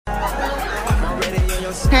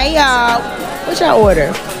Hey y'all, what y'all order?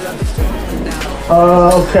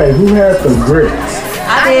 Okay, who had the grits?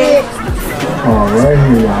 I did. All right,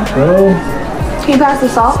 here y'all go. Can you pass the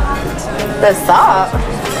salt? The salt?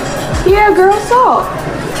 Yeah, girl, salt.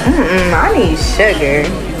 I need sugar.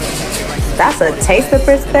 That's a taste of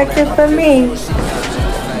perspective for me.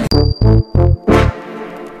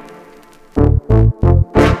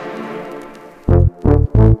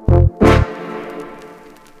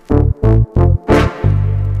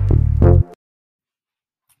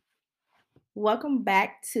 Welcome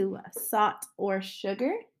back to Salt or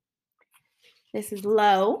Sugar. This is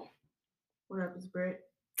Lo. What up, is Britt?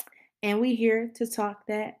 And we here to talk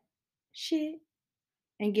that shit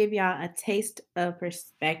and give y'all a taste of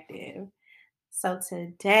perspective. So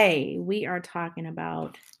today we are talking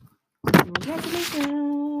about resolutions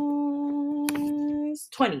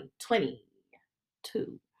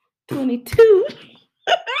 2022. 22.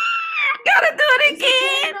 Gotta do it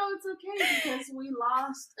again. No, it's okay because we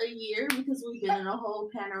lost a year because we've been in a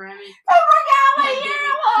whole panoramic. I forgot what year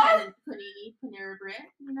it was. Panera Bread,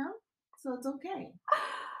 you know? So it's okay.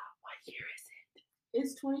 What year is it?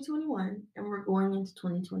 It's 2021 and we're going into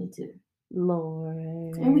 2022.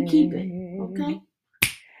 Lord. And we keep it, okay?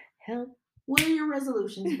 Help. What are your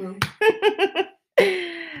resolutions, boo?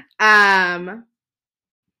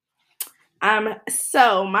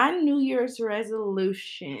 So my New Year's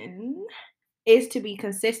resolution is to be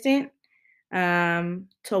consistent, to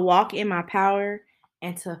walk in my power,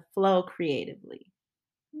 and to flow creatively.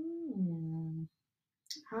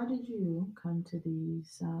 How did you come to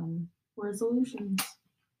these resolutions?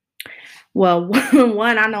 Well,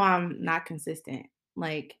 one, I know I'm not consistent.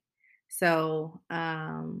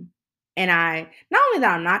 And I, not only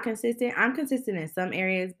that I'm not consistent, I'm consistent in some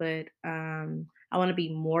areas, but I want to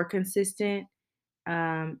be more consistent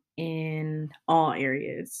in all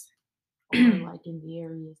areas. Or like in the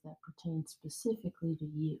areas that pertain specifically to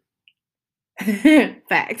you.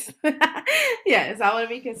 Facts. Yes, I want to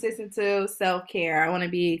be consistent to self-care. I want to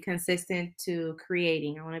be consistent to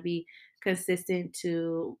creating. I want to be consistent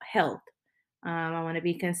to health. I want to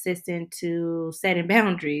be consistent to setting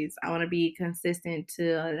boundaries. I want to be consistent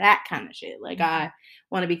to that kind of shit. Like I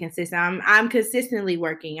want to be consistent. I'm consistently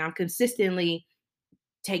working. I'm consistently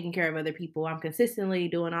taking care of other people. I'm consistently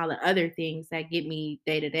doing all the other things that get me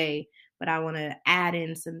day to day. But I want to add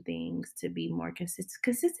in some things to be more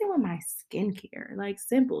consistent with my skincare, like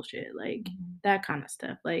simple shit, like that kind of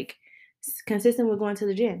stuff. Like consistent with going to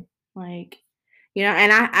the gym, like.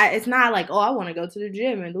 And I it's not like, oh, I want to go to the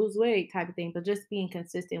gym and lose weight type of thing, but just being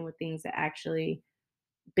consistent with things that actually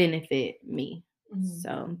benefit me.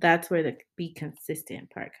 So that's where the be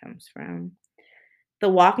consistent part comes from. The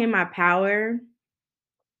walk in my power,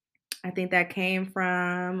 I think that came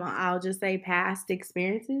from, I'll just say, past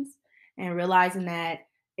experiences and realizing that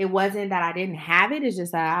it wasn't that I didn't have it. It's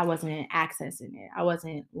just that I wasn't accessing it. I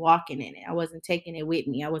wasn't walking in it. I wasn't taking it with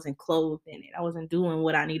me. I wasn't clothed in it. I wasn't doing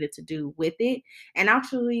what I needed to do with it and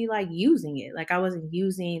actually like using it. Like I wasn't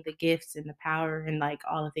using the gifts and the power and like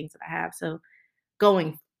all the things that I have. So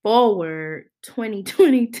going forward,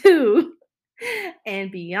 2022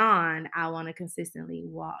 and beyond, I want to consistently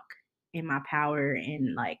walk in my power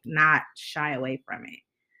and like not shy away from it.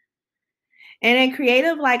 And then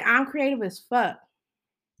creative, like I'm creative as fuck.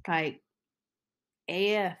 Like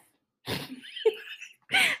AF.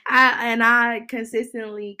 I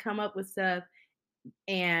consistently come up with stuff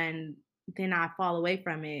and then I fall away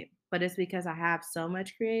from it. But it's because I have so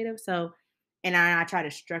much creative. So and I try to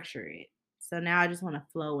structure it. So now I just want to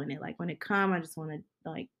flow in it. Like when it comes, I just want to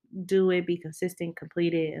like do it, be consistent,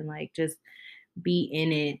 complete it, and like just be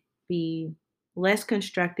in it, be less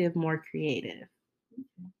constructive, more creative.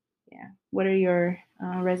 Yeah. What are your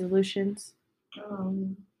resolutions?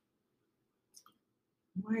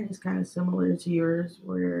 Mine is kind of similar to yours.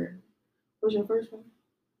 What's your first one?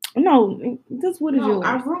 No, what is yours?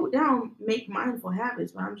 I wrote down make mindful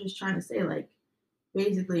habits, but I'm just trying to say like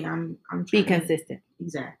basically I'm trying be consistent.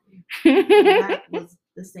 Exactly. That was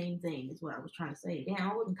the same thing is what I was trying to say.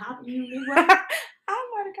 Damn, I wasn't copying you. I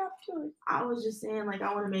might have copied yours. I was just saying like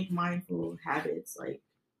I want to make mindful habits. Like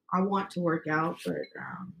I want to work out, but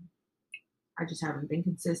I just haven't been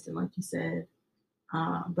consistent, like you said.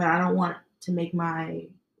 But I don't want to make my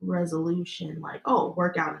resolution like, oh,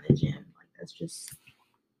 work out in the gym. Like that's just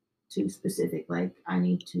too specific. Like I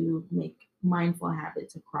need to make mindful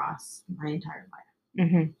habits across my entire life.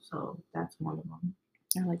 So that's one of them.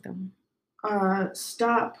 I like that one. I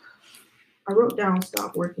wrote down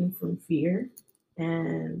stop working from fear.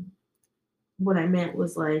 And what I meant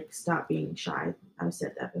was like stop being shy. I've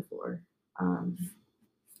said that before.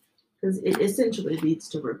 Because it essentially leads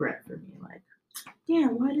to regret for me. Like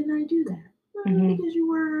damn, why didn't I do that? Well, Mhm. because you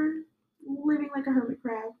were living like a hermit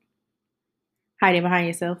crab. Hiding behind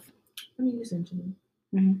yourself. I mean, essentially.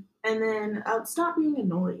 Mhm. And then stop being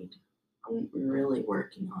annoyed. I'm really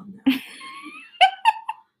working on that.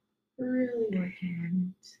 Really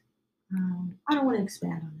working on it. I don't want to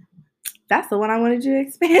expand on that one. That's the one I wanted you to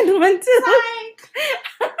expand on too.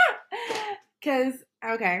 Cause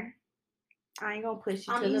okay, I ain't gonna push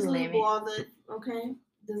you I'm to the easily limit. bothered. Okay,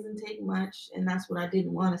 doesn't take much, and that's what I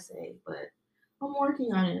didn't want to say, but I'm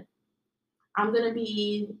working on it. I'm gonna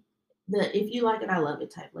be the if you like it, I love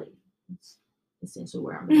it type lady. That's essentially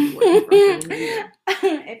where I'm gonna be working from for the new year.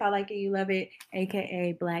 If I like it, you love it,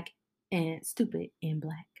 aka black and stupid in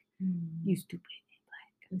black. You stupid.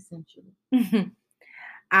 Essentially.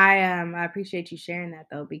 I appreciate you sharing that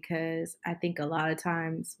though, because I think a lot of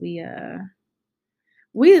times we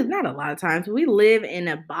not a lot of times we live in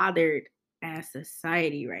a bothered ass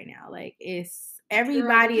society right now. Like it's Girl, but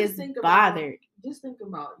everybody just is think about bothered. just think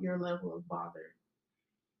about your level of bother.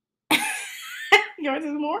 Yours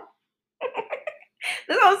is more.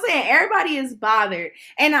 That's what I'm saying. Everybody is bothered.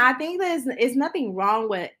 And I think there's nothing wrong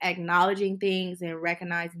with acknowledging things and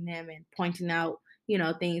recognizing them and pointing out,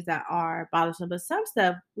 things that are bothersome. But some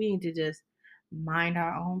stuff we need to just mind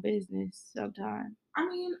our own business sometimes. I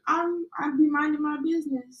mean, I'd be minding my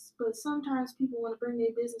business, but sometimes people want to bring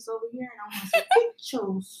their business over here, and I want to say, "Get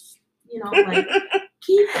yours," like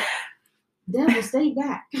keep devil, stay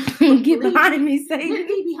back, Get behind me, get Satan.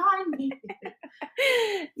 me behind me.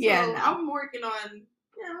 Yeah, So no. I'm working on,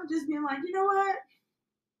 just being like, you know what,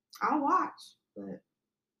 I'll watch, but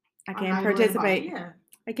I I'm can't not gonna let it bother- participate. Yeah,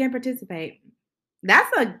 I can't participate.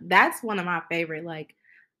 That's one of my favorite, like,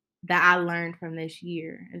 that I learned from this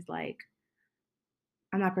year is like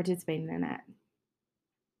I'm not participating in that.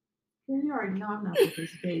 well, you already know I'm not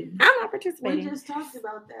participating. I'm not We participating. just talked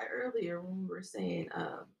about that earlier when we were saying,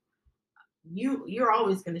 you're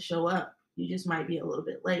always gonna show up. You just might be a little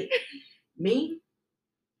bit late. Me,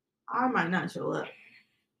 I might not show up.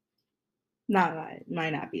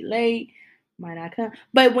 Might not be late, might not come.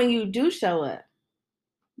 But when you do show up,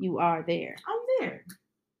 you are there. I'm there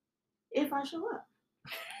if I show up.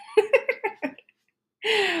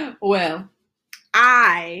 Well,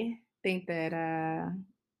 I think that I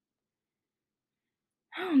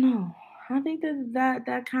don't know. I think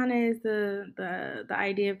that kind of is the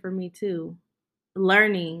idea for me too.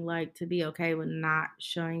 Learning like to be okay with not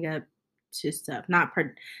showing up to stuff, not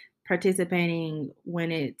participating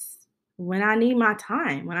when I need my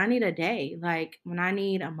time, when I need a day, like when I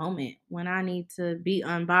need a moment, when I need to be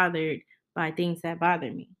unbothered by things that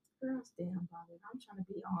bother me. Girl, stay unbothered. I'm trying to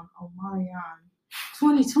be on Omarion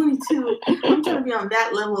 2022. I'm trying to be on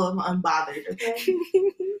that level of unbothered, okay?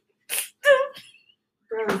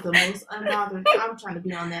 Girl is the most unbothered. I'm trying to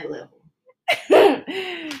be on that level.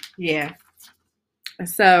 Yeah.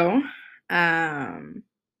 So, um,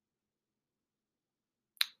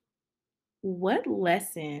 what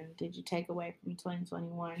lesson did you take away from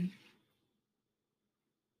 2021?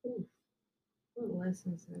 Ooh, what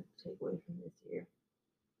lessons to take away from this year?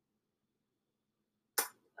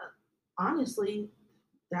 Honestly,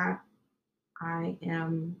 that I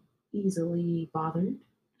am easily bothered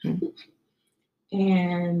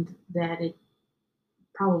and that it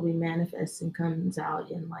probably manifests and comes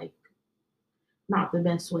out in like not the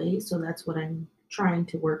best way. So that's what I'm trying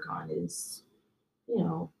to work on is, you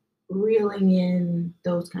know, reeling in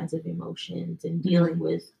those kinds of emotions and dealing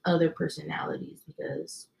with other personalities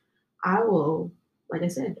because I will, like I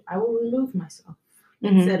said, I will remove myself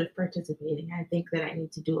instead of participating. I think that I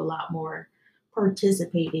need to do a lot more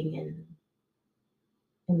participating in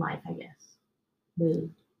life, I guess.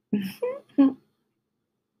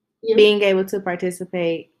 Yeah. Being able to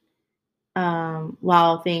participate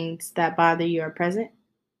while things that bother you are present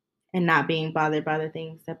and not being bothered by the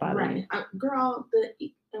things that bother you. Right. Girl,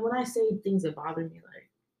 and when I say things that bother me, like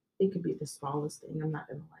it could be the smallest thing. I'm not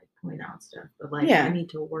gonna like point out stuff, but like Yeah. I need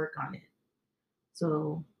to work on it.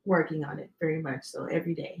 So working on it very much so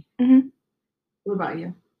every day. What about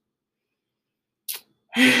you?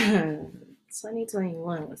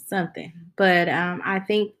 2021 was something, but I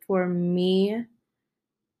think for me,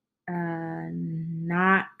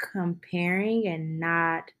 not comparing and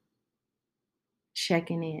not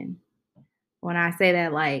checking in. When I say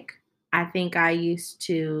that, like, I think I used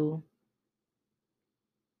to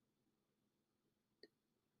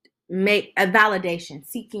make a validation,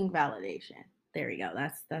 seeking validation. There we go.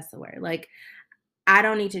 That's the word. Like, I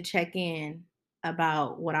don't need to check in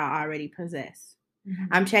about what I already possess.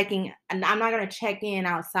 I'm checking, and I'm not gonna check in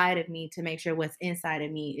outside of me to make sure what's inside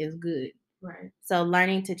of me is good. Right. So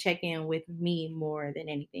learning to check in with me more than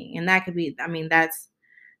anything. And that could be, I mean, that's,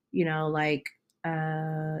 like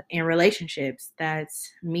in relationships, that's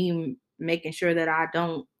me making sure that I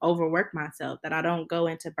don't overwork myself, that I don't go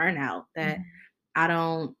into burnout, that Mhm. I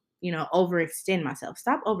don't, overextend myself.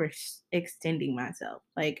 Stop overextending myself.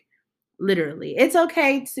 Like literally. It's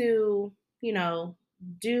okay to, you know,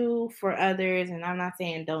 do for others, and I'm not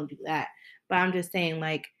saying don't do that. But I'm just saying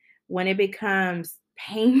like when it becomes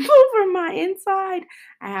painful for my inside,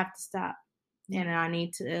 I have to stop. And Yeah. I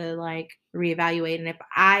need to like reevaluate. And if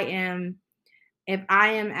I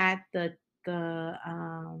am at the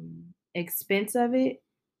expense of it,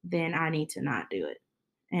 then I need to not do it.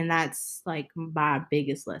 And that's like my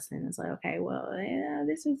biggest lesson. It's like, okay, well, yeah,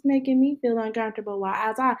 this is making me feel uncomfortable. While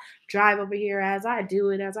as I drive over here, as I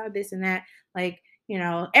do it, as I this and that, like,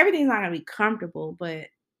 everything's not gonna be comfortable, but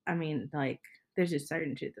I mean, like, there's just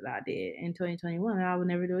certain shit that I did in 2021 that I would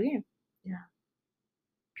never do again. Yeah.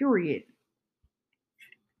 Period.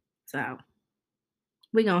 So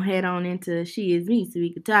we're gonna head on into She Is Me so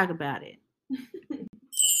we can talk about it.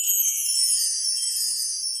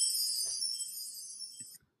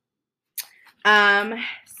 Um,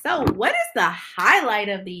 so what is the highlight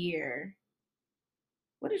of the year?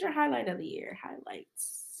 What is your highlight of the year?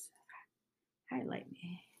 Highlights. Highlight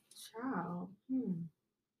me. Child.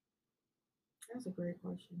 That's a great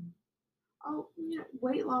question. Oh,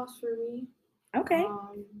 weight loss for me. Okay.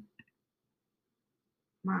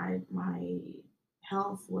 My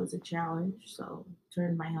health was a challenge, so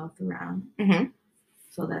turned my health around. Mm-hmm.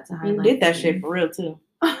 So that's a You highlight. did that shit for real too.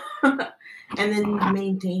 And then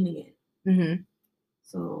maintaining it. Mm-hmm.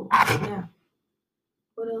 So yeah.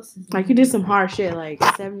 What else is Like you did some hard shit, like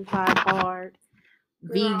 75 hard,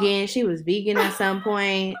 Girl. vegan. She was vegan at some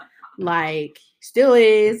point, like still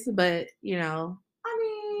is, but I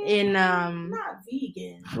mean, in not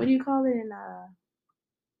vegan. what do you call it in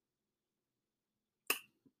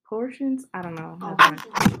portions? I don't know.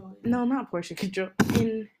 Oh, No, not portion control.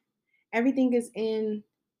 In everything is in.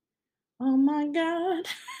 Oh my god.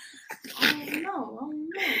 Oh no.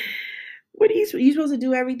 What are you supposed to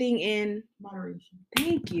do everything in Moderation.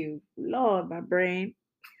 Thank you. Lord, my brain.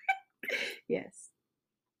 Yes.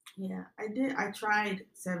 Yeah, I did. I tried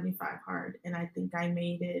 75 hard, and I think I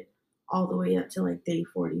made it all the way up to like day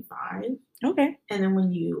 45. Okay. And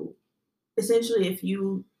then essentially, if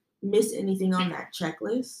you miss anything on that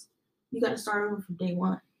checklist, you got to start over from day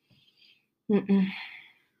one. Mm-mm.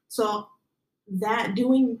 So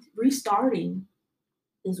restarting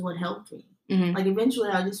is what helped me. Mm-hmm. Like eventually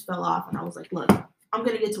I just fell off and I was like, look, I'm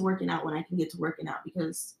going to get to working out when I can get to working out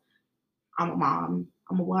because I'm a mom,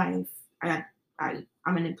 I'm a wife, I'm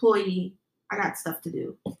an employee, I got stuff to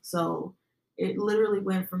do. So it literally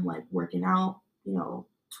went from like working out,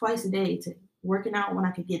 twice a day to working out when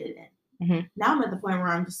I could get it in. Mm-hmm. Now I'm at the point where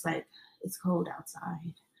I'm just like, it's cold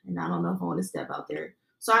outside and I don't know if I want to step out there.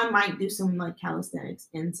 So I might do some like calisthenics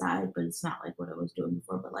inside, but it's not like what I was doing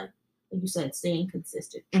before. But like you said, staying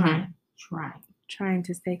consistent, trying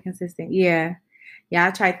to stay consistent. Yeah.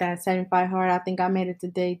 I tried that 75 hard. I think I made it to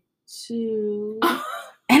day 2.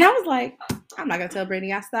 And I was like, I'm not gonna tell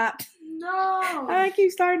Brittany I stopped. No. I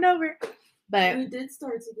keep starting over. But we did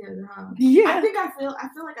start together, huh? Yeah. I feel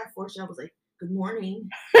like I forced you. I was like, good morning.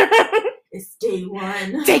 It's day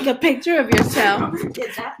 1. Take a picture of yourself.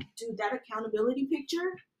 That accountability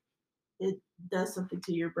picture, it does something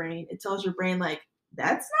to your brain. It tells your brain like,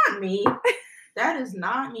 that's not me. That is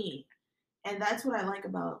not me. And that's what I like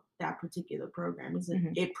about that particular program is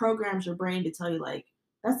that it programs your brain to tell you like,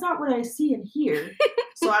 that's not what I see and hear.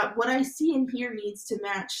 So what I see and hear needs to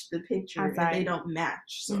match the picture, and they don't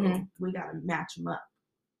match. So we got to match them up.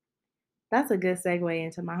 That's a good segue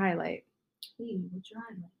into my highlight. What's your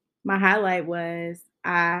highlight? My highlight was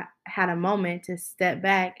I had a moment to step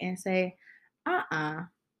back and say,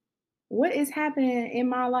 what is happening in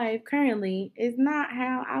my life currently is not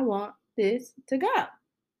how I want this to go.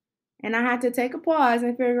 And I had to take a pause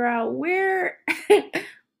and figure out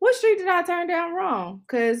what street did I turn down wrong?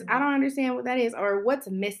 Because I don't understand what that is or what's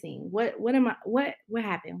missing. What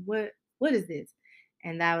happened? What is this?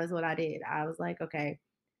 And that was what I did. I was like, okay,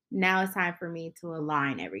 now it's time for me to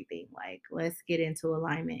align everything. Like, let's get into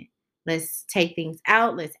alignment. Let's take things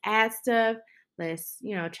out. Let's add stuff. Let's,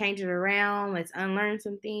 change it around. Let's unlearn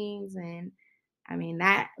some things. And I mean,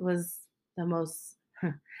 that was the most.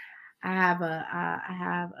 I have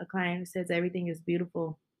a client who says everything is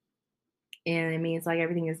beautiful, and it means like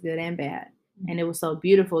everything is good and bad. And it was so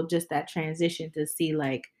beautiful, just that transition to see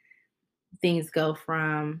like things go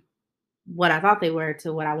from what I thought they were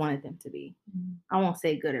to what I wanted them to be. I won't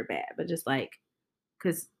say good or bad, but just like,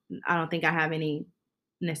 because I don't think I have any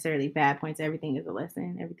necessarily bad points. Everything is a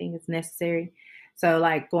lesson. Everything is necessary. So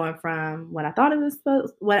like going from what I thought it was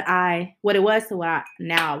supposed, what it was to what I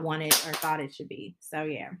now wanted or thought it should be. So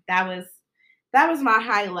yeah, that was my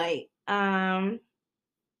highlight. I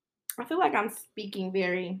feel like I'm speaking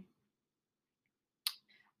very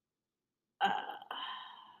uh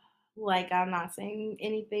like I'm not saying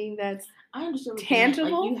anything that's I understand what you meant. Like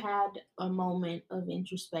tangible. you had a moment of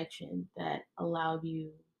introspection that allowed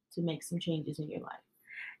you to make some changes in your life.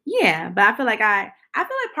 Yeah, but I feel like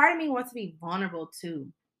part of me wants to be vulnerable too.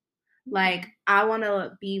 Like Okay. I want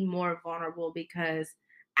to be more vulnerable because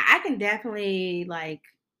I can definitely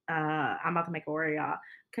I'm about to make a word, y'all.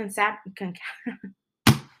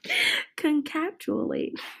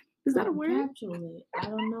 Concapitulate. Is that a word? Encapsulate. I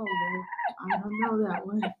don't know. I don't know that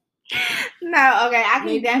one. No, okay. I can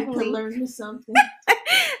Maybe you could definitely learn me something.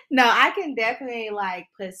 no, I can definitely like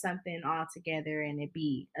put something all together and it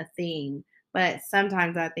be a thing. But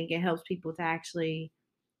sometimes I think it helps people to actually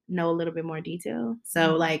know a little bit more detail.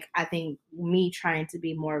 So Mhm. like I think me trying to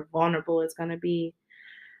be more vulnerable is gonna be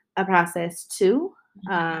a process too.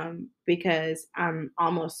 Mhm. Because I'm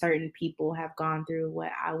almost certain people have gone through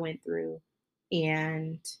what I went through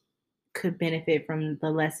and could benefit from the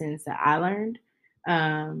lessons that I learned.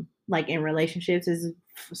 Like in relationships is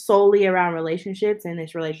solely around relationships and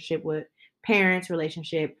this relationship with parents,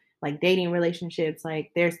 relationship, like dating relationships.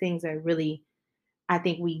 Like there's things that really I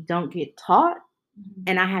think we don't get taught Mhm.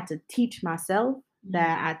 and I had to teach myself Mhm.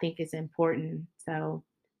 that I think is important. So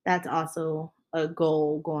that's also a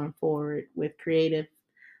goal going forward with creative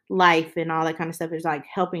life and all that kind of stuff is like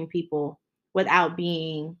helping people without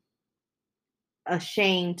being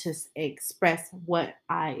ashamed to express what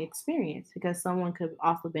I experienced because someone could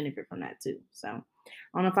also benefit from that too. So I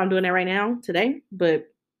don't know if I'm doing that right now today,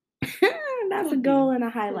 but that's a Could goal be. and a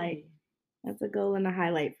Could highlight. be. That's a goal and a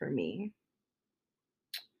highlight for me.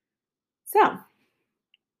 So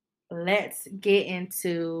let's get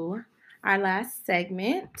into our last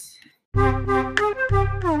segment.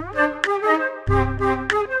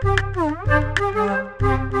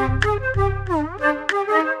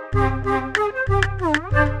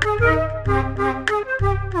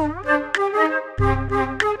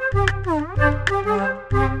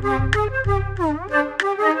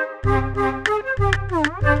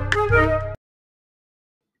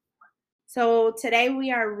 So today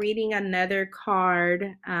we are reading another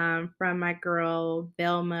card from my girl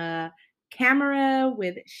Velma Camera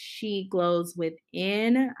with She Glows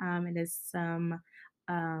Within. It is some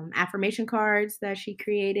affirmation cards that she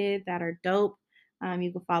created that are dope.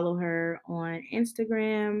 You can follow her on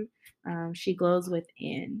Instagram. She Glows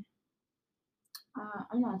Within.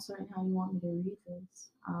 I'm not certain how you want me to read this.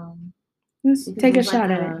 Let's Because take a there's like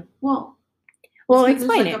shot at it. it's Well, because there's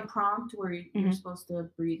explain like a it. prompt where you're Hmm. supposed to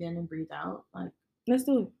breathe in and breathe out. Like, Let's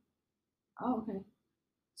do it. oh, okay.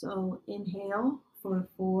 So inhale for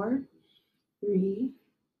 4, 3,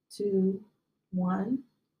 2, 1.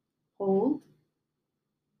 Hold,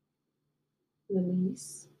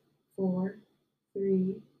 release. 4,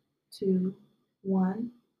 3, 2,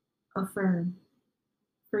 1. Affirm.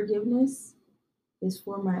 Forgiveness is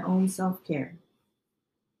for my own self care.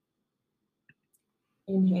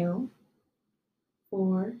 Inhale.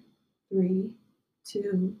 4, 3,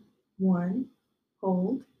 2, 1.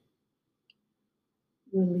 Hold,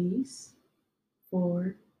 release.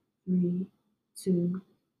 4, 3, 2,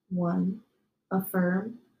 1.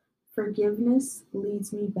 Affirm. Forgiveness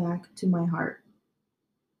leads me back to my heart.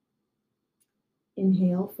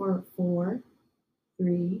 Inhale for 4,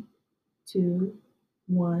 3, 2,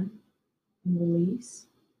 1. And release.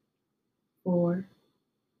 4,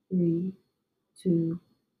 3, 2,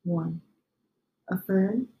 1.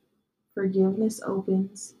 Affirm. Forgiveness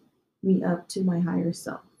opens me up to my higher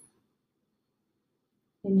self.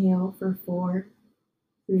 Inhale for 4,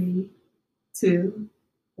 3, 2,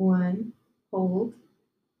 1. Hold.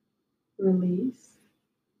 Release.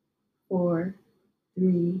 4,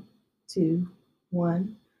 3, 2,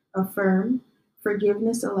 1. Affirm.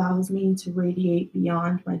 Forgiveness allows me to radiate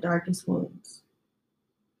beyond my darkest wounds.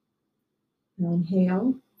 Now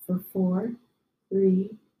inhale for 4, 3,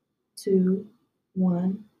 2,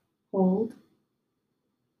 1. Hold.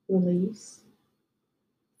 Release.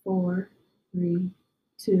 4, 3,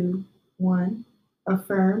 2, 1.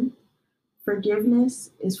 Affirm. Forgiveness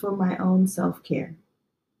is for my own self care.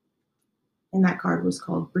 And that card was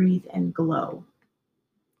called Breathe and Glow.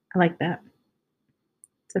 I like that.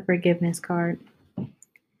 It's a forgiveness card.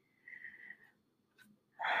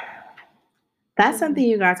 That's something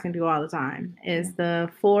you guys can do all the time. Is the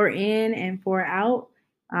 4 in and 4 out.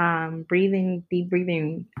 Breathing, deep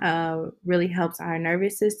breathing, really helps our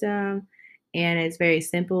nervous system. and it's very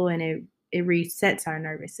simple, and it resets our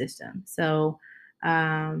nervous system. So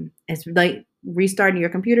it's like restarting your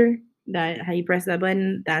computer. That how you press that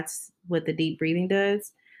button. That's what the deep breathing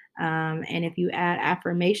does. And if you add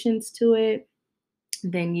affirmations to it,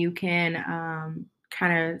 then you can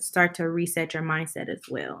kind of start to reset your mindset as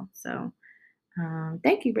well. So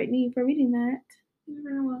thank you, Brittany, for reading that. You're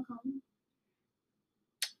very welcome.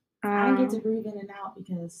 I didn't get to Um, breathe in and out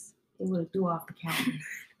because it would have threw off the calendar.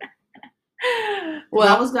 I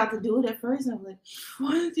well, was about to do it at first, and I was like,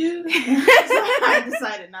 "Want to do?" So I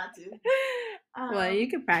decided not to. well, you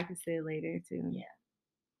can practice it later too. Yeah.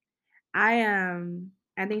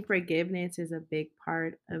 I think forgiveness is a big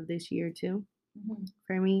part of this year too Mhm.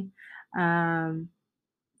 for me. Um,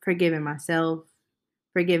 Forgiving myself,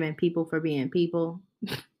 forgiving people for being people,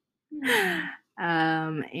 Hmm.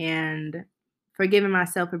 and forgiving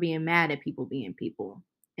myself for being mad at people being people,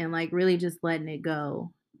 and like really just letting it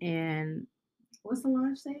go. And What's the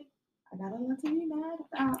launch say? I got a lot to be mad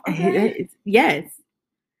about. Okay. yes,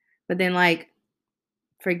 but then like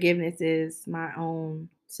forgiveness is my own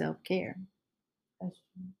self care. That's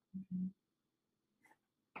true.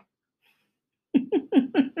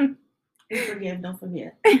 We forgive, don't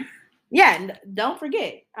forget. Yeah, don't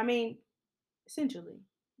forget. I mean, essentially,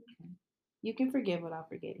 you can forgive without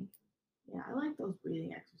forgetting. Yeah, I like those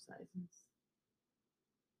breathing exercises.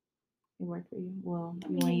 It worked for you. Well, I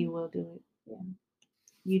when you mean, will do it, yeah,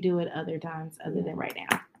 you do it other times other than right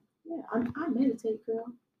now. yeah. I meditate, girl.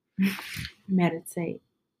 Meditate.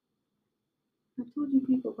 I told you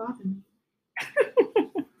people bother me.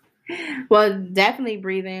 Well, definitely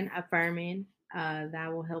breathing, affirming.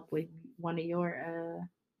 That will help with one of your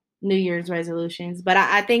New Year's resolutions. But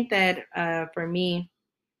I think that for me,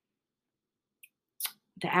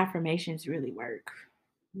 the affirmations really work.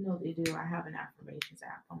 No, they do. I have an affirmations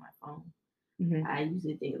app on my phone. Hmm. I use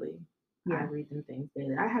it daily. I Yeah. read them things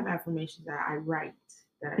daily. I have affirmations that I write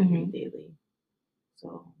that I read Hmm. daily.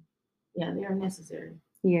 So, yeah, they are necessary.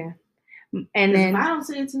 Yeah. And Because if then I don't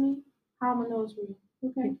say it to me, how am I gonna know it's real?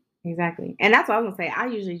 Okay. exactly. And that's what I was gonna say. I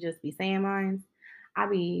usually just be saying mine. I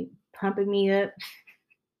be pumping me up.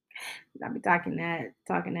 I be talking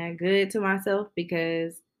that good to myself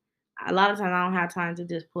because a lot of times I don't have time to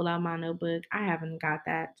just pull out my notebook. I haven't got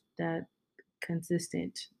that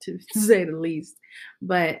consistent to say the least.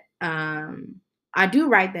 But I do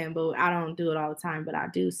write them, but I don't do it all the time. But I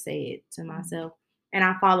do say it to myself. And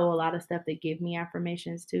I follow a lot of stuff that give me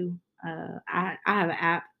affirmations too. I have an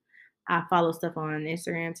app. I follow stuff on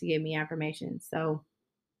Instagram to give me affirmations. So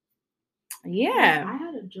Yeah, yeah. I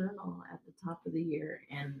had a journal at the top of the year,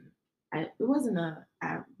 and it wasn't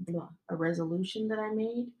a resolution that I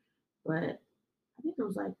made, but I think it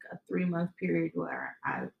was like a 3 month period where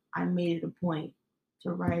I made it a point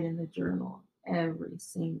to write in the journal every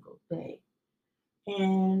single day,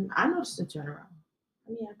 and I noticed a turnaround.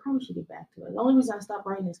 I mean, I probably should get back to it. The only reason I stopped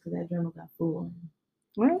writing is because that journal got full, and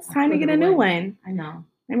Well, it's I time to put get it a new away. one. I know.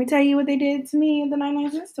 Let me tell you what they did to me at the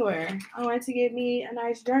 99 cent store. I wanted to get me a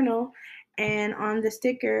nice journal, and on the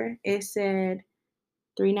sticker it said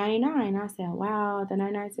 $3.99. I said, "Wow, the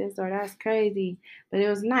 99 cent store, that's crazy." But it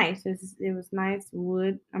was nice. It was nice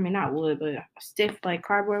wood. I mean, not wood, but a stiff like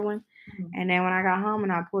cardboard one. Mhm. And then when I got home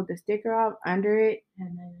and I pulled the sticker off under it,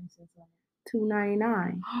 And then it says,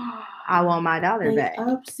 $2.99. I want my dollar they back.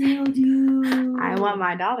 upsold you. I want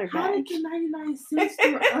my dollar How back. did the 99 cent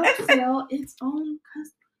store upsell its own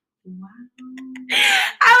customer? Wow.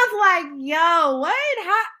 I was like, "Yo, what?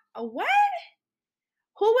 How? What?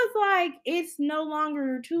 Who was like, it's no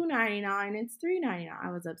longer $2.99, it's $3.99?"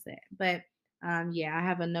 I was upset. But yeah, I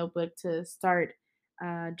have a notebook to start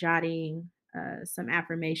jotting some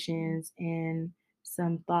affirmations and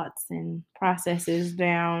some thoughts and processes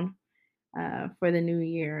down for the new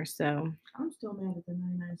year. So, I'm still mad at the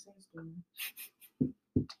 99 cent store.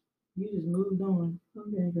 You just moved on.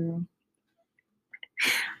 Okay, girl.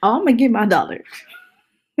 oh, I'm gonna get my dollar.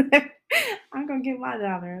 I'm gonna get my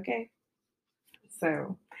dollar, okay?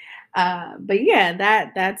 So, but yeah,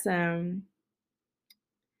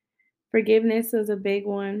 forgiveness is a big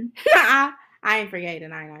one. I ain't forgave the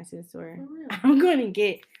 99 cent store. For real. I'm gonna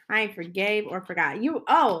get. I ain't forgave or forgot. You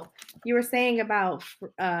were saying about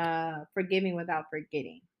forgiving without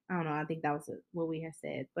forgetting. I don't know. I think that was what we had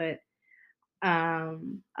said, but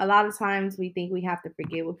a lot of times we think we have to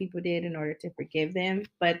forget what people did in order to forgive them,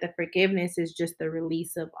 but the forgiveness is just the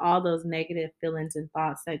release of all those negative feelings and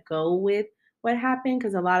thoughts that go with what happened.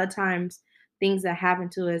 Because a lot of times things that happen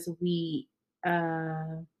to us, we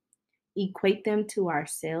uh equate them to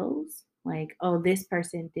ourselves, like, oh, this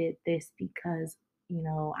person did this because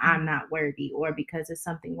I'm not worthy, or because there's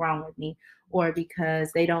something wrong with me, or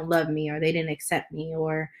because they don't love me, or they didn't accept me,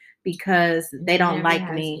 or because they don't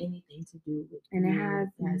like me. Anything to do with And it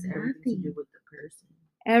has everything to do with the person.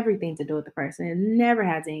 Everything to do with the person. It never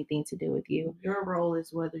has anything to do with you. Your role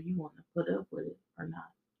is whether you want to put up with it or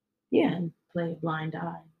not. Yeah. And play a blind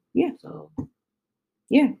eye. Yeah.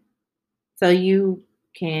 So you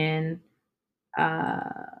can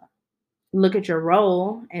look at your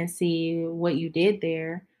role and see what you did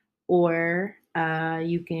there, or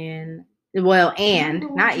you can and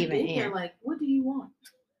not even and. Like, what do you want?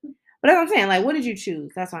 But that's what I'm saying. Like, what did you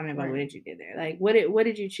choose? That's what I meant by what did you do there. Like, what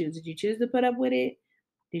did you choose? Did you choose to put up with it?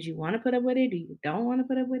 Did you want to put up with it? Do you don't want to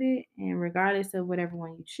put up with it? And regardless of whatever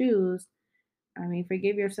one you choose, I mean,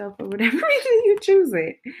 forgive yourself for whatever reason you choose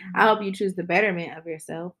it. I hope you choose the betterment of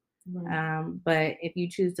yourself. But if you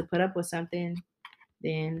choose to put up with something,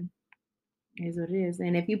 then it is what it is.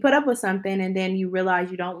 And if you put up with something and then you realize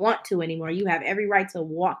you don't want to anymore, you have every right to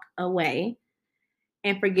walk away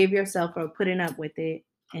and forgive yourself for putting up with it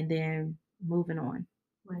and then moving on.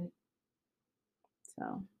 Right.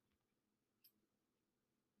 So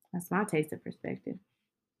that's my taste of perspective.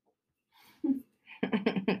 Thank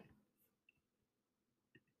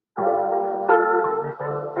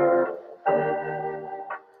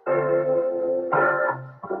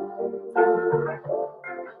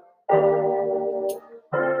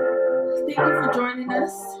you for joining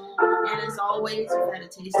us. And as always, you've had a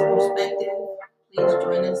taste of perspective. Please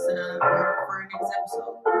join us for our next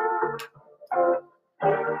episode.